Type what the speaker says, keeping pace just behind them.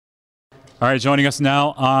All right, joining us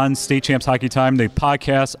now on State Champs Hockey Time, the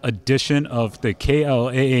podcast edition of the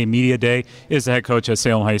KLAA Media Day, is the head coach at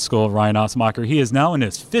Salem High School, Ryan Osmacher. He is now in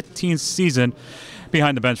his 15th season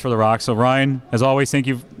behind the bench for the Rock. So, Ryan, as always, thank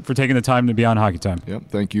you for taking the time to be on Hockey Time. Yep,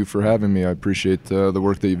 thank you for having me. I appreciate the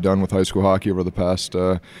work that you've done with high school hockey over the past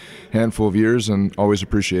handful of years, and always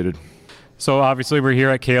appreciated. So obviously we're here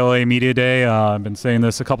at KLAA Media Day. I've been saying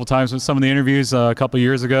this a couple times with some of the interviews a couple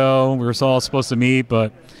years ago. We were all supposed to meet,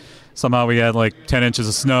 but somehow we had like 10 inches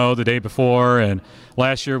of snow the day before. And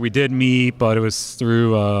last year we did meet, but it was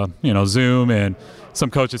through Zoom, and some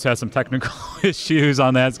coaches had some technical issues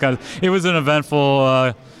on that. It was an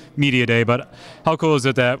eventful media day, but how cool is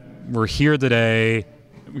it that we're here today?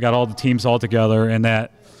 We got all the teams all together, and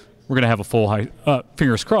that we're going to have a full,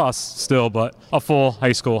 fingers crossed still, but a full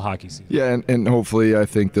high school hockey season. Yeah, and hopefully I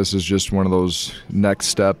think this is just one of those next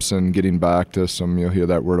steps in getting back to some, you'll hear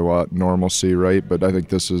that word a lot, normalcy, right? But I think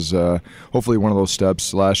this is hopefully one of those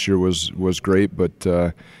steps. Last year was great,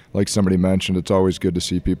 but like somebody mentioned, it's always good to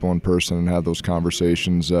see people in person and have those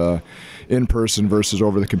conversations in person versus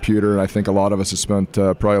over the computer. And I think a lot of us have spent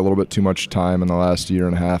probably a little bit too much time in the last year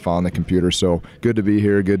and a half on the computer. So good to be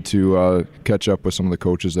here, good to catch up with some of the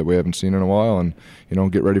coaches that we haven't seen in a while, and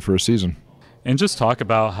get ready for a season. And just talk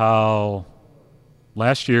about how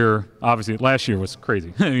last year was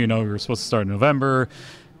crazy. We were supposed to start in November,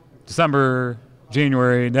 December,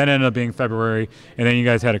 January, that ended up being February, and then you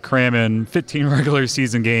guys had to cram in 15 regular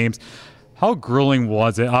season games. How grueling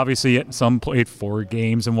was it? Obviously, some played 4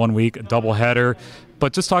 games in 1 week, a doubleheader,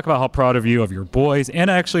 but just talk about how proud of you of your boys, and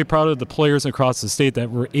actually proud of the players across the state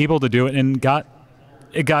that were able to do it and got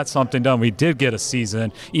something done. We did get a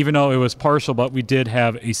season, even though it was partial, but we did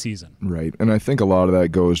have a season. Right, and I think a lot of that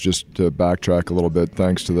goes, just to backtrack a little bit,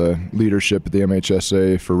 thanks to the leadership at the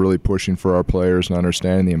MHSA for really pushing for our players and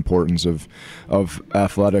understanding the importance of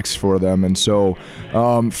athletics for them. And so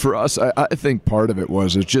for us, I think part of it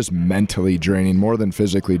was it's just mentally draining, more than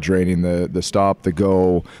physically draining, the stop, the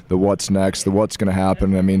go, the what's next, the what's going to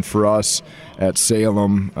happen. I mean, for us at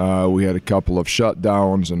Salem, we had a couple of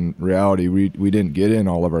shutdowns, and reality, we didn't get in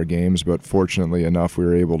all of our games, but fortunately enough we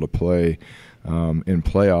were able to play in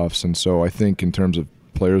playoffs. And so I think in terms of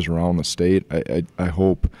players around the state, I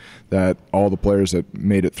hope that all the players that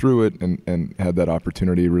made it through it and had that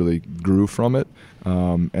opportunity really grew from it,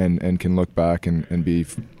 and can look back and be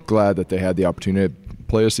glad that they had the opportunity to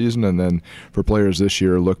play a season. And then for players this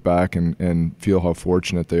year, look back and feel how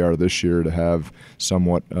fortunate they are this year to have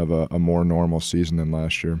somewhat of a more normal season than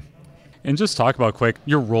last year. And just talk about quick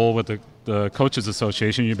your role with the Coaches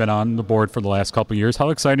Association. You've been on the board for the last couple of years.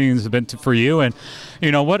 How exciting has it been for you? And,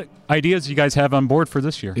 what ideas do you guys have on board for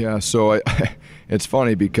this year? Yeah, so it's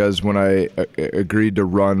funny because when I agreed to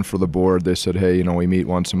run for the board, they said, hey, we meet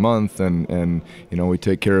once a month and we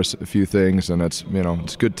take care of a few things, and it's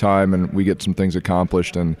a good time and we get some things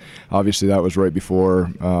accomplished. And obviously that was right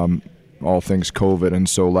before all things COVID, and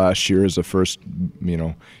so last year as the first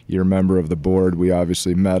year member of the board, we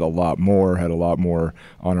obviously met a lot more, had a lot more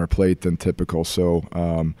on our plate than typical. So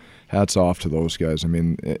hats off to those guys. I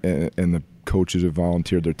mean, and the coaches who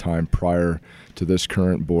volunteered their time prior to this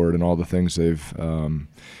current board and all the things they've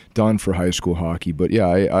done for high school hockey. But yeah,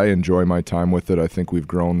 I enjoy my time with it. I think we've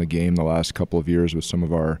grown the game the last couple of years with some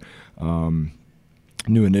of our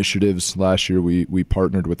new initiatives. Last year we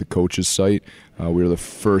partnered with the Coaches site. We were the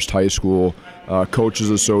first high school coaches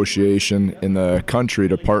association in the country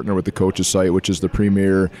to partner with the Coaches site, which is the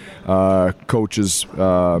premier coaches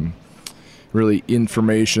really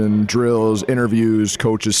information, drills, interviews,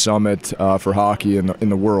 coaches summit for hockey in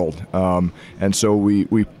the world. And so we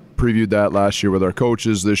previewed that last year with our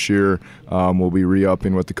coaches. This year we'll be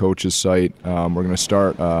re-upping with the Coaches site. We're going to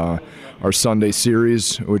start our Sunday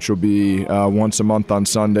series, which will be once a month on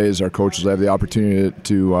Sundays. Our coaches have the opportunity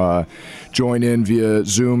to join in via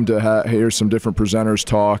Zoom to hear some different presenters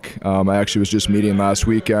talk. I actually was just meeting last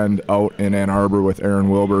weekend out in Ann Arbor with Aaron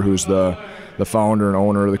Wilbur, who's the founder and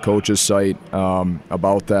owner of the Coaches site,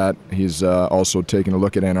 about that. He's also taking a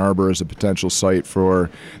look at Ann Arbor as a potential site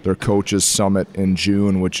for their Coaches Summit in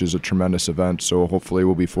June, which is a tremendous event. So hopefully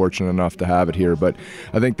we'll be fortunate enough to have it here. But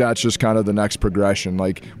I think that's just kind of the next progression.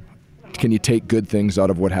 Like, can you take good things out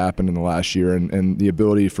of what happened in the last year, and the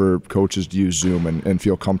ability for coaches to use Zoom and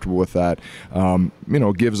feel comfortable with that,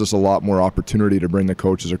 gives us a lot more opportunity to bring the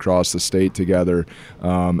coaches across the state together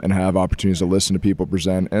and have opportunities to listen to people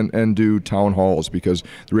present and do town halls, because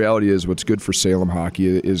the reality is what's good for Salem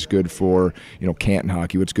hockey is good for Canton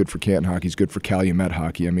hockey. What's good for Canton hockey is good for Calumet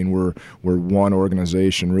hockey. I mean, we're one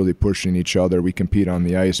organization really pushing each other. We compete on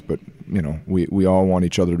the ice, but we all want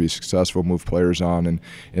each other to be successful, move players on, and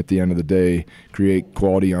at the end of the the day, create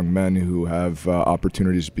quality young men who have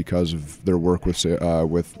opportunities because of their work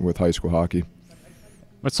with high school hockey.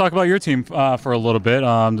 Let's talk about your team for a little bit.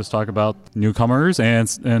 Just talk about newcomers and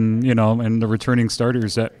the returning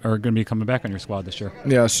starters that are going to be coming back on your squad this year.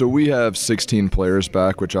 Yeah, so we have 16 players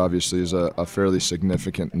back, which obviously is a fairly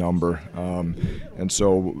significant number. And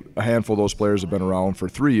so a handful of those players have been around for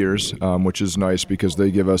 3 years, which is nice because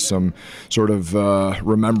they give us some sort of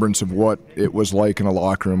remembrance of what it was like in a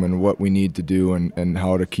locker room and what we need to do and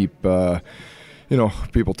how to keep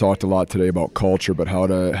people talked a lot today about culture, but how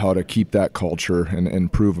to keep that culture and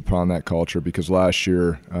improve upon that culture, because last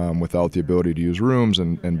year, without the ability to use rooms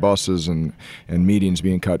and buses and meetings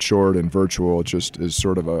being cut short and virtual, it just is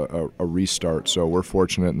sort of a restart. So we're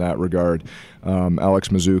fortunate in that regard. Alex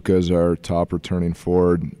Mazuka is our top returning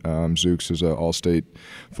forward. Zooks is an all-state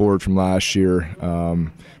forward from last year.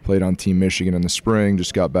 Played on Team Michigan in the spring,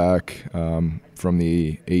 just got back from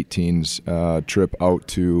the 18s trip out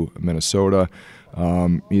to Minnesota.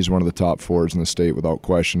 He's one of the top forwards in the state without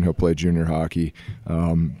question. He'll play junior hockey.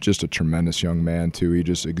 Just a tremendous young man, too. He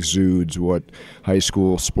just exudes what high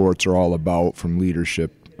school sports are all about, from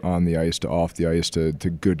leadership on the ice to off the ice to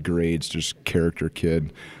good grades, just character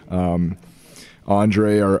kid.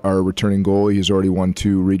 Andre, our returning goalie, he's already won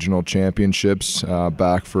 2 regional championships,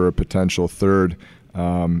 back for a potential third.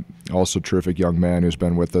 Also terrific young man who's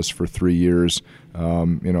been with us for 3 years.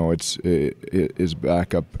 His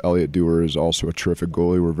backup, Elliot Dewar, is also a terrific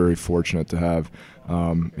goalie. We're very fortunate to have,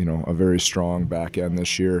 a very strong back end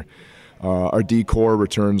this year. Our D-Corps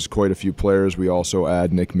returns quite a few players. We also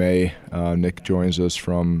add Nick May. Nick joins us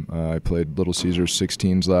from, I played Little Caesars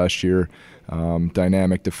 16s last year.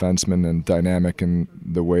 Dynamic defenseman, and dynamic in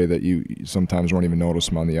the way that you sometimes won't even notice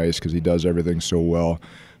him on the ice because he does everything so well.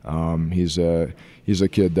 He's a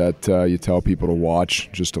kid that you tell people to watch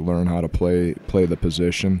just to learn how to play the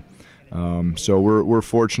position. So we're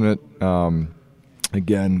fortunate,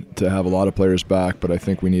 again, to have a lot of players back, but I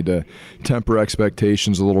think we need to temper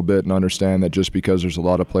expectations a little bit and understand that just because there's a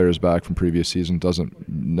lot of players back from previous season doesn't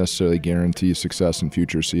necessarily guarantee success in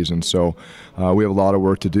future seasons. So we have a lot of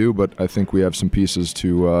work to do, but I think we have some pieces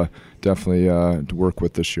to definitely to work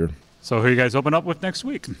with this year. So who you guys open up with next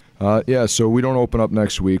week? So we don't open up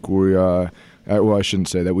next week. Well, I shouldn't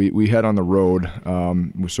say that. We head on the road.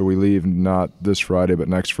 So we leave not this Friday, but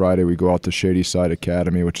next Friday we go out to Shady Side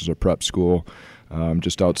Academy, which is a prep school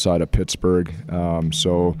just outside of Pittsburgh.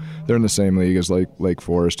 So they're in the same league as Lake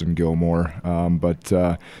Forest and Gilmore.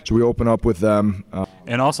 So we open up with them.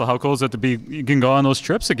 And also, how cool is it to be? You can go on those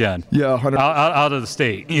trips again. Yeah, 100%. Out of the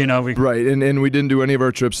state. Right, and we didn't do any of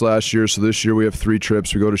our trips last year. So this year we have 3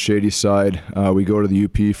 trips. We go to Shady Side. We go to the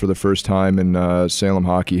UP for the first time in Salem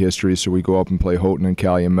hockey history. So we go up and play Houghton and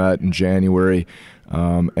Calumet in January.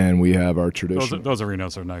 And we have our tradition. Those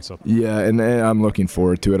arenas are nice. Yeah, and I'm looking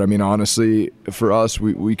forward to it. I mean, honestly, for us,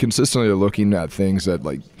 we consistently are looking at things that,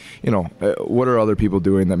 what are other people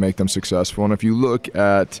doing that make them successful? And if you look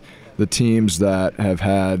at the teams that have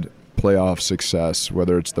had playoff success,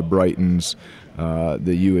 whether it's the Brightons,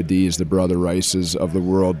 the UADs, the Brother Rices of the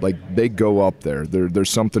world, they go up there. There's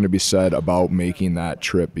something to be said about making that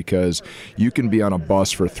trip, because you can be on a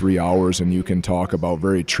bus for 3 hours and you can talk about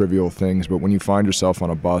very trivial things, but when you find yourself on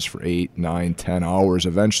a bus for 8, 9, 10 hours,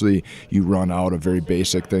 eventually you run out of very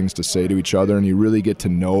basic things to say to each other, and you really get to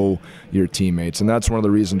know your teammates. And that's one of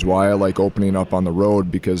the reasons why I like opening up on the road,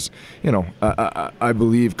 because I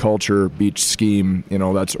believe culture beats scheme.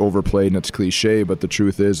 That's overplayed and it's cliche, but the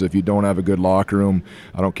truth is, if you don't have a good locker room,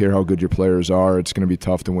 I don't care how good your players are, it's going to be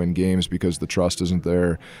tough to win games because the trust isn't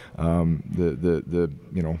there. The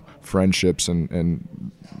friendships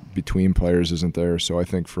and between players isn't there. So I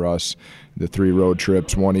think for us, the 3 road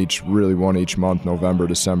trips, one each month, November,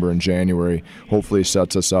 December, and January, hopefully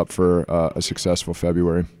sets us up for a successful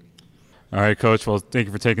February. All right, Coach. Well, thank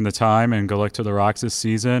you for taking the time, and good luck to the Rocks this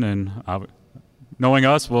season. And knowing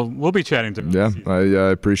us, we'll be chatting to. Yeah,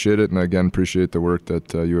 I appreciate it, and again, appreciate the work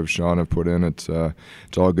that you and Sean have put in. It's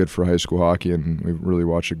all good for high school hockey, and we've really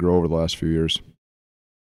watched it grow over the last few years.